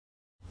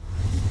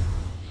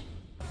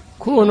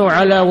كونوا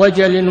على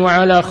وجل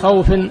وعلى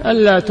خوف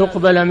ألا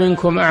تقبل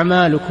منكم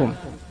أعمالكم،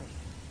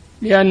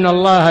 لأن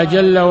الله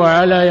جل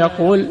وعلا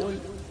يقول: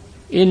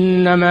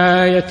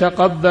 إنما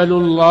يتقبل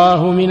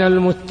الله من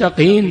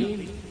المتقين.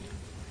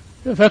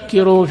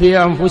 ففكروا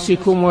في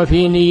أنفسكم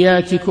وفي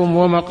نياتكم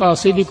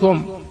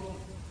ومقاصدكم،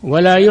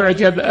 ولا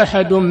يعجب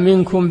أحد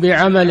منكم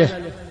بعمله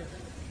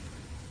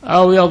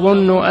أو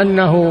يظن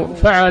أنه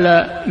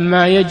فعل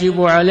ما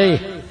يجب عليه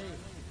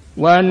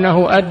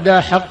وأنه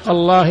أدى حق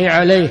الله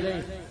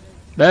عليه،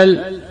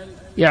 بل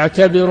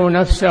يعتبر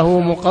نفسه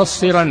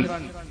مقصرا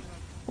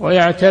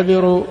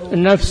ويعتبر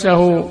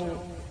نفسه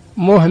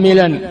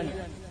مهملا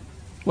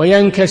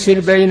وينكسر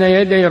بين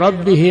يدي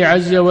ربه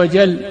عز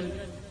وجل.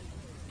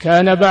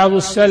 كان بعض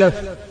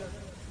السلف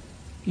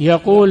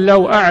يقول: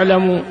 لو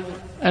أعلم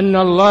أن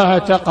الله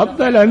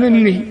تقبل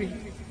مني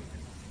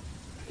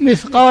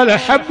مثقال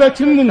حبة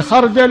من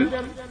خردل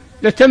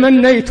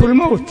لتمنيت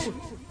الموت،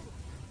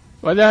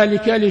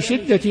 وذلك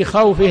لشدة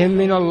خوفهم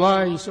من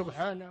الله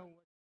سبحانه.